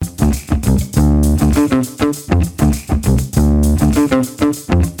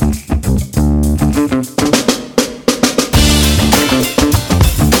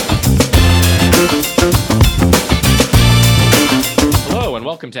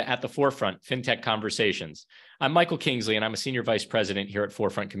to At the Forefront, FinTech Conversations. I'm Michael Kingsley, and I'm a Senior Vice President here at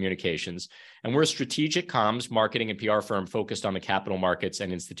Forefront Communications. And we're a strategic comms, marketing, and PR firm focused on the capital markets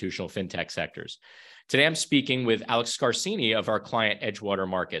and institutional FinTech sectors. Today, I'm speaking with Alex Scarsini of our client Edgewater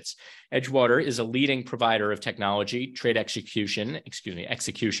Markets. Edgewater is a leading provider of technology, trade execution,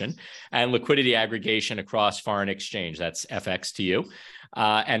 and liquidity aggregation across foreign exchange. That's FX to you,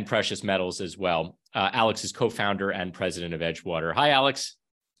 and precious metals as well. Alex is co-founder and president of Edgewater. Hi, Alex.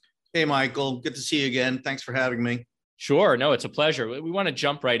 Hey, Michael. Good to see you again. Thanks for having me. Sure. No, it's a pleasure. We want to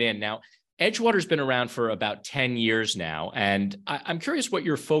jump right in. Now, Edgewater's been around for about 10 years now, and I'm curious what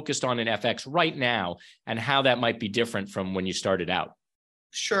you're focused on in FX right now and how that might be different from when you started out.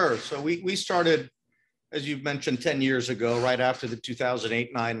 Sure. So we started, as you've mentioned, 10 years ago, right after the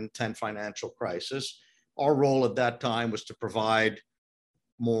 2008, 9, and 10 financial crisis. Our role at that time was to provide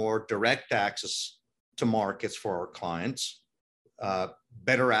more direct access to markets for our clients,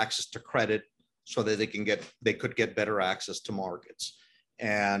 better access to credit so that they could get better access to markets.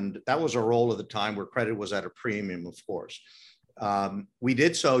 And that was our role at the time, where credit was at a premium, of course. We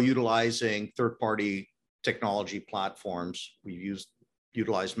did so utilizing third-party technology platforms. We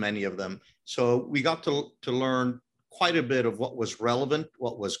utilized many of them. So we got to learn quite a bit of what was relevant,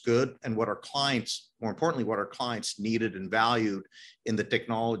 what was good, and what our clients, more importantly, what our clients needed and valued in the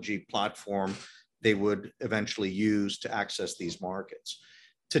technology platform they would eventually use to access these markets.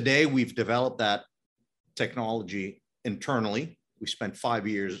 Today, we've developed that technology internally. We spent 5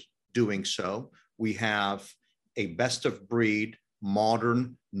 years doing so. We have a best of breed,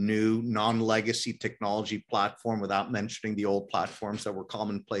 modern, new, non-legacy technology platform, without mentioning the old platforms that were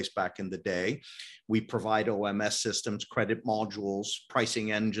commonplace back in the day. We provide OMS systems, credit modules,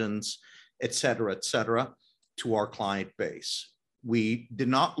 pricing engines, et cetera, to our client base. We did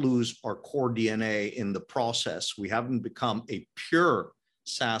not lose our core DNA in the process. We haven't become a pure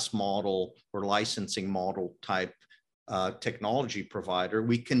SaaS model or licensing model type technology provider.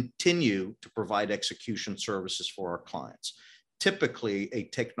 We continue to provide execution services for our clients. Typically, a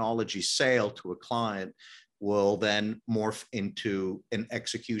technology sale to a client will then morph into an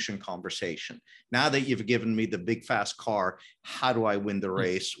execution conversation. Now that you've given me the big fast car, how do I win the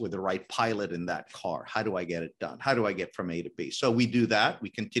race with the right pilot in that car? How do I get it done? How do I get from A to B? So we do that, we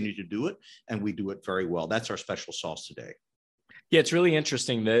continue to do it, and we do it very well. That's our special sauce today. Yeah, it's really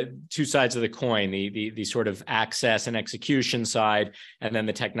interesting, the two sides of the coin, the sort of access and execution side, and then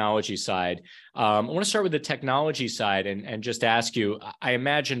the technology side. I want to start with the technology side and just ask you, I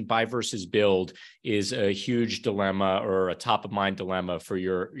imagine buy versus build is a huge dilemma, or a top of mind dilemma for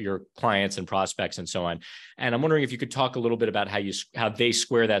your clients and prospects and so on. And I'm wondering if you could talk a little bit about how they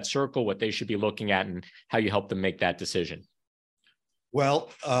square that circle, what they should be looking at, and how you help them make that decision. Well,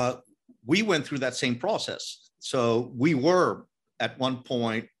 we went through that same process. So we were at one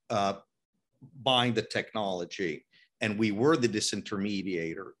point buying the technology, and we were the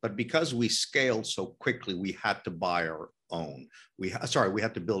disintermediator. But because we scaled so quickly, we had to buy our own. We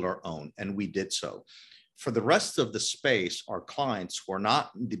had to build our own, and we did so. For the rest of the space, our clients who are not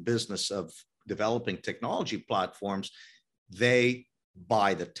in the business of developing technology platforms, they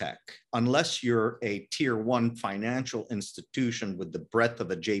buy the tech. Unless you're a tier one financial institution with the breadth of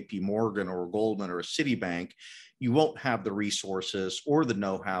a JP Morgan or a Goldman or a Citibank, you won't have the resources or the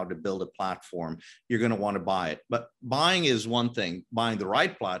know-how to build a platform. You're going to want to buy it. But buying is one thing. Buying the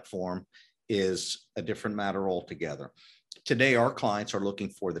right platform is a different matter altogether. Today, our clients are looking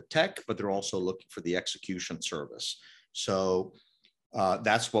for the tech, but they're also looking for the execution service. So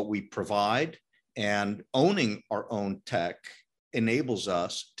that's what we provide. And owning our own tech enables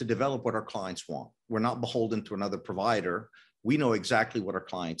us to develop what our clients want. We're not beholden to another provider. We know exactly what our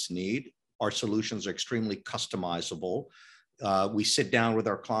clients need. Our solutions are extremely customizable. We sit down with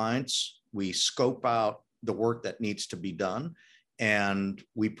our clients, we scope out the work that needs to be done, and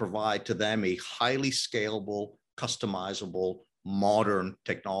we provide to them a highly scalable, customizable, modern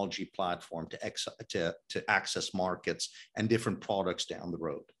technology platform to access markets and different products down the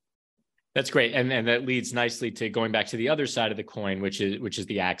road. That's great. And that leads nicely to going back to the other side of the coin, which is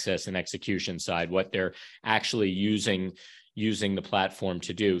the access and execution side, what they're actually using the platform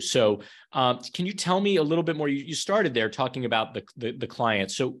to do. So can you tell me a little bit more? You started there talking about the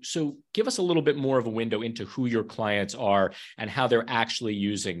clients. So give us a little bit more of a window into who your clients are and how they're actually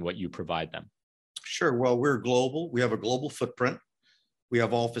using what you provide them. Sure. Well, we're global. We have a global footprint. We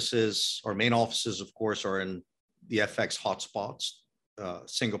have offices. Our main offices, of course, are in the FX hotspots,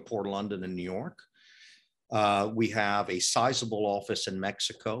 Singapore, London, and New York. We have a sizable office in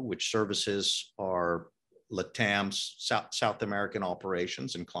Mexico, which services our LATAM's South American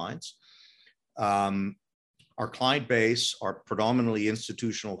operations and clients. Our Our client base are predominantly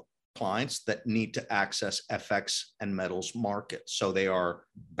institutional clients that need to access FX and metals markets. So they are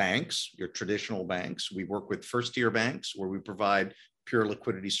banks, your traditional banks. We work with first-tier banks where we provide pure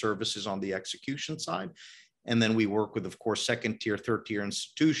liquidity services on the execution side. And then we work with, of course, second-tier, third-tier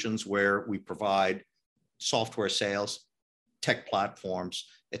institutions where we provide software sales, tech platforms,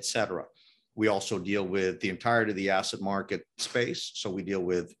 et cetera. We also deal with the entirety of the asset market space. So we deal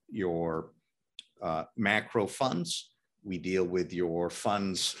with your macro funds. We deal with your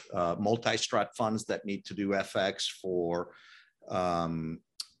funds, multi-strat funds that need to do FX for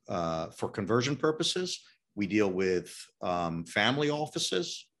conversion purposes. We deal with family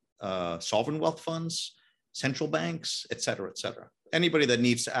offices, sovereign wealth funds, central banks, et cetera, et cetera. Anybody that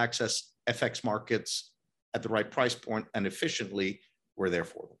needs to access FX markets at the right price point and efficiently, we're there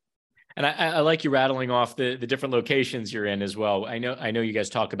for them. And I like you rattling off the different locations you're in as well. I know you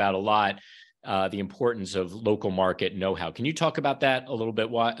guys talk about a lot the importance of local market know-how. Can you talk about that a little bit?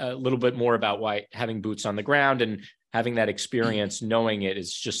 A little bit more about why having boots on the ground and having that experience, knowing it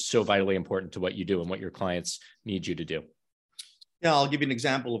is just so vitally important to what you do and what your clients need you to do. Yeah, I'll give you an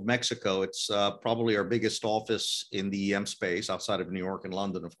example of Mexico. It's probably our biggest office in the EM space outside of New York and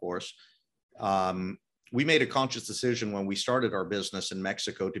London, of course. We made a conscious decision when we started our business in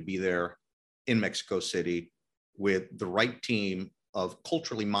Mexico to be there in Mexico City with the right team of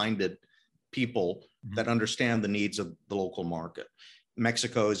culturally minded people that understand the needs of the local market.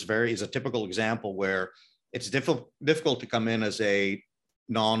 Mexico is a typical example where it's difficult to come in as a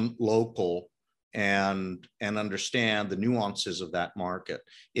non-local and understand the nuances of that market.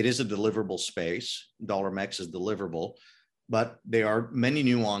 It is a deliverable space. Dollar Mex is deliverable, but there are many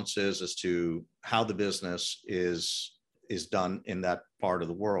nuances as to how the business is done in that part of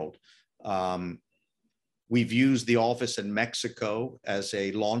the world. We've used the office in Mexico as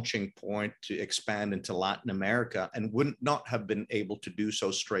a launching point to expand into Latin America and would not have been able to do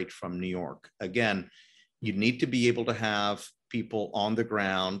so straight from New York. Again, you need to be able to have people on the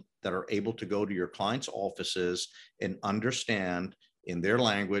ground that are able to go to your clients' offices and understand in their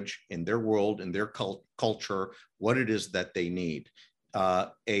language, in their world, in their culture, what it is that they need.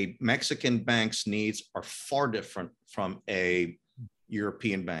 A Mexican bank's needs are far different from a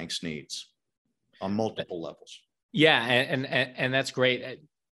European bank's needs on multiple levels. Yeah, and that's great.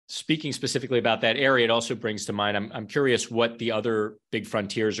 Speaking specifically about that area, it also brings to mind, I'm curious what the other big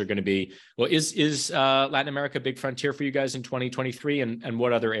frontiers are going to be. Well, is Latin America a big frontier for you guys in 2023? And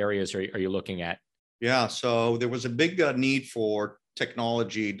what other areas are you looking at? Yeah, so there was a big need for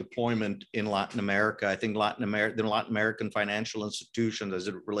technology deployment in Latin America. I think the Latin American financial institutions, as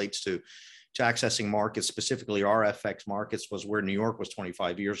it relates to accessing markets, specifically our FX markets, was where New York was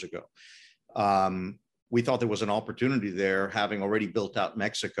 25 years ago. We thought there was an opportunity there, having already built out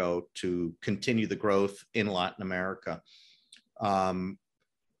Mexico, to continue the growth in Latin America.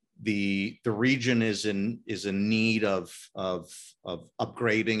 The region is in need of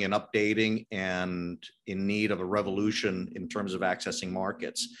upgrading and updating, and in need of a revolution in terms of accessing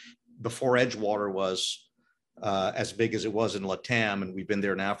markets. Before Edgewater was as big as it was in LATAM, and we've been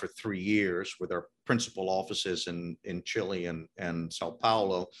there now for 3 years with our principal offices in Chile and Sao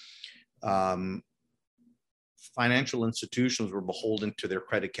Paulo. Financial institutions were beholden to their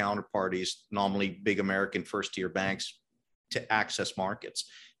credit counterparties, normally big American first-tier banks, to access markets.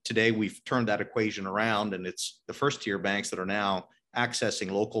 Today, we've turned that equation around, and it's the first-tier banks that are now accessing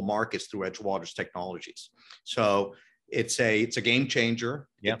local markets through Edgewater's technologies. So it's a game changer.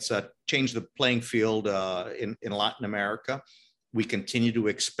 Yep. It's changed the playing field in Latin America. We continue to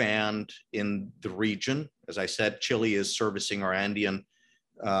expand in the region. As I said, Chile is servicing our Andean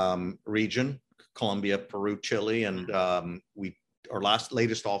region, Colombia, Peru, Chile, and our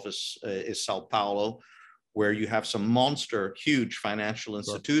latest office is Sao Paulo, where you have some monster, huge financial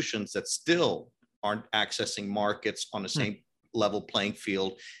institutions that still aren't accessing markets on the same level playing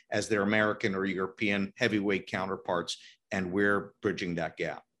field as their American or European heavyweight counterparts, and we're bridging that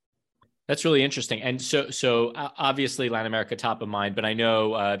gap. That's really interesting. And so obviously Latin America top of mind, but I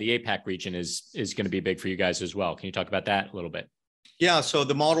know the APAC region is going to be big for you guys as well. Can you talk about that a little bit? Yeah, so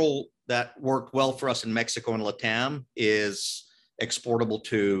the model that worked well for us in Mexico and LATAM is exportable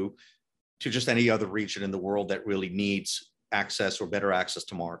to just any other region in the world that really needs access or better access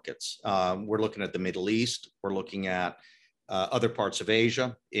to markets. We're looking at the Middle East. We're looking at other parts of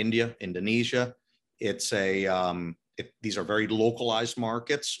Asia, India, Indonesia. These are very localized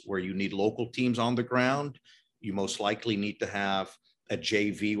markets where you need local teams on the ground. You most likely need to have a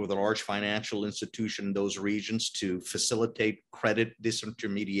JV with a large financial institution in those regions to facilitate credit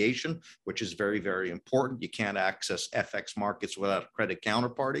disintermediation, which is very, very important. You can't access FX markets without a credit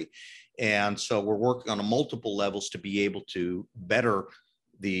counterparty. And so we're working on multiple levels to be able to better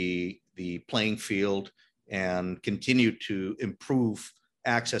the playing field and continue to improve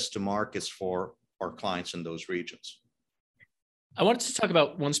access to markets for our clients in those regions. I wanted to talk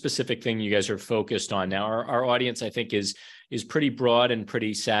about one specific thing you guys are focused on now. Our audience, I think, is pretty broad and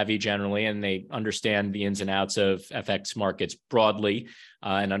pretty savvy generally, and they understand the ins and outs of FX markets broadly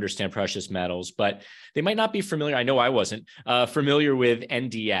and understand precious metals, but they might not be familiar. I know I wasn't familiar with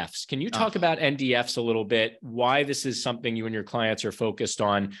NDFs. Can you talk about NDFs a little bit, why this is something you and your clients are focused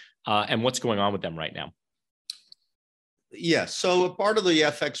on, and what's going on with them right now? Yes. So a part of the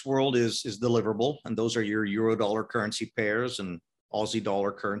FX world is deliverable, and those are your euro dollar currency pairs and Aussie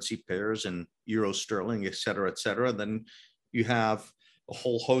dollar currency pairs and euro sterling, et cetera, et cetera. Then you have a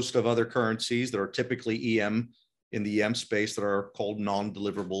whole host of other currencies that are typically EM in the EM space that are called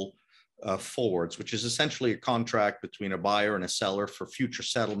non-deliverable forwards, which is essentially a contract between a buyer and a seller for future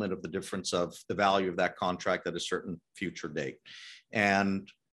settlement of the difference of the value of that contract at a certain future date.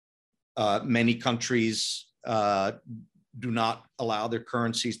 And many countries do not allow their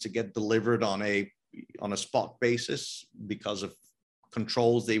currencies to get delivered on a spot basis because of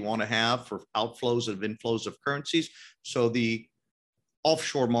controls they want to have for outflows and inflows of currencies. So the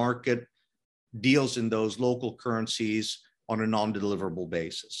offshore market deals in those local currencies on a non-deliverable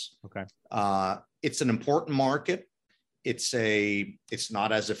basis. Okay. It's an important market. It's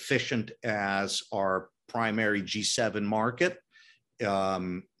not as efficient as our primary G7 market.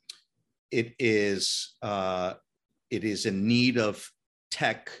 It is in need of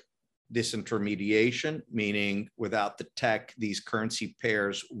tech disintermediation, meaning without the tech, these currency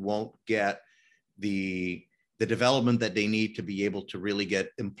pairs won't get the development that they need to be able to really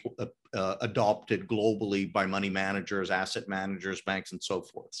get adopted globally by money managers, asset managers, banks, and so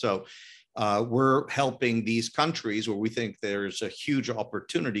forth. So we're helping these countries where we think there's a huge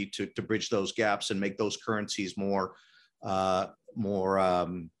opportunity to bridge those gaps and make those currencies more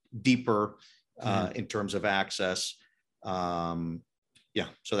deeper in terms of access.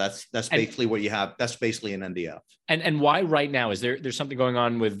 So that's basically what you have. That's basically an NDF. And why right now? Is there's something going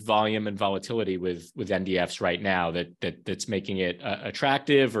on with volume and volatility with NDFs right now that's making it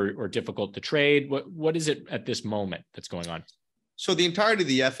attractive or difficult to trade? What is it at this moment that's going on? So the entirety of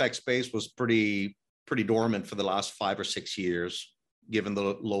the FX space was pretty dormant for the last 5 or 6 years, given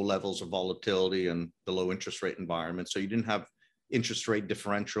the low levels of volatility and the low interest rate environment. So you didn't have interest rate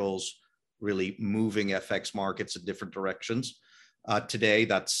differentials really moving FX markets in different directions. Today,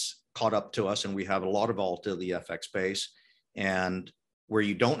 that's caught up to us, and we have a lot of volatility in the FX space. And where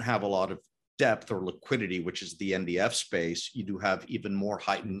you don't have a lot of depth or liquidity, which is the NDF space, you do have even more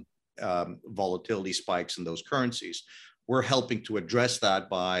heightened volatility spikes in those currencies. We're helping to address that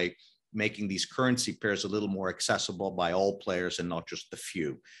by making these currency pairs a little more accessible by all players and not just the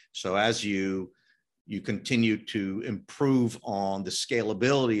few. So as you continue to improve on the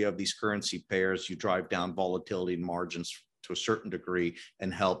scalability of these currency pairs, you drive down volatility and margins to a certain degree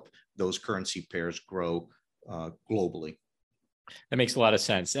and help those currency pairs grow globally. That makes a lot of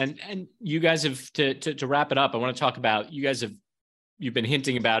sense. And you guys have, to wrap it up, I want to talk about, you've been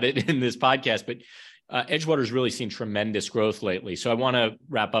hinting about it in this podcast, but Edgewater's really seen tremendous growth lately. So I want to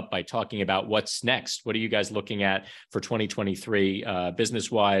wrap up by talking about what's next. What are you guys looking at for 2023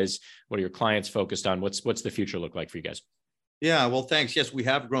 business-wise? What are your clients focused on? What's the future look like for you guys? Yeah, well, thanks. Yes, we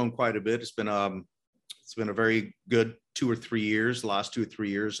have grown quite a bit. It's been a very good 2 or 3 years. The last 2 or 3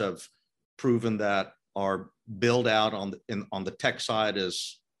 years have proven that our build out on the tech side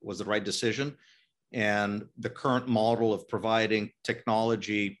was the right decision. And the current model of providing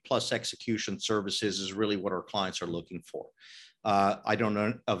technology plus execution services is really what our clients are looking for. I don't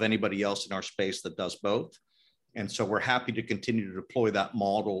know of anybody else in our space that does both. And so we're happy to continue to deploy that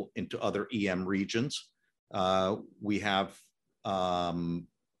model into other EM regions. We have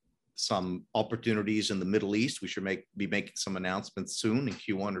some opportunities in the Middle East. We should be making some announcements soon in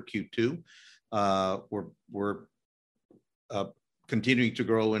Q1 or Q2. We're continuing to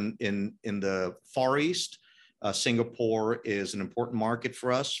grow in the Far East. Singapore is an important market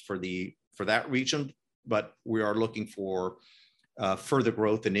for us for that region, but we are looking for further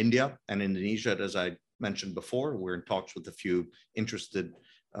growth in India and Indonesia. As I mentioned before, we're in talks with a few interested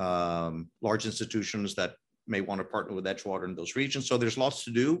large institutions that may want to partner with Edgewater in those regions. So there's lots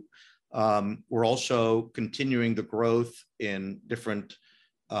to do. We're also continuing the growth in different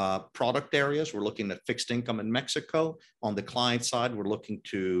product areas. We're looking at fixed income in Mexico. On the client side, we're looking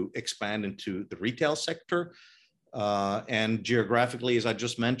to expand into the retail sector. And geographically, as I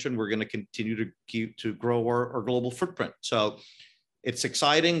just mentioned, we're going to continue to grow our global footprint. So it's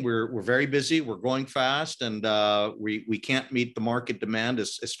exciting. We're very busy. We're going fast, and we can't meet the market demand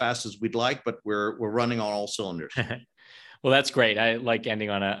as fast as we'd like, but we're running on all cylinders. Well, that's great. I like ending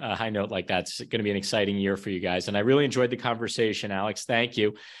on a high note like that. It's going to be an exciting year for you guys. And I really enjoyed the conversation, Alex. Thank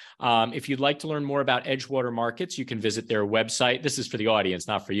you. If you'd like to learn more about Edgewater Markets, you can visit their website. This is for the audience,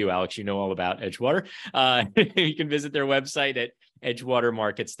 not for you, Alex. You know all about Edgewater. You can visit their website at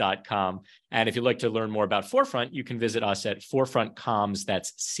edgewatermarkets.com. And if you'd like to learn more about Forefront, you can visit us at Forefront Comms.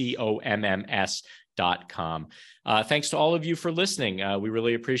 That's COMMS.com. Thanks to all of you for listening. We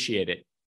really appreciate it.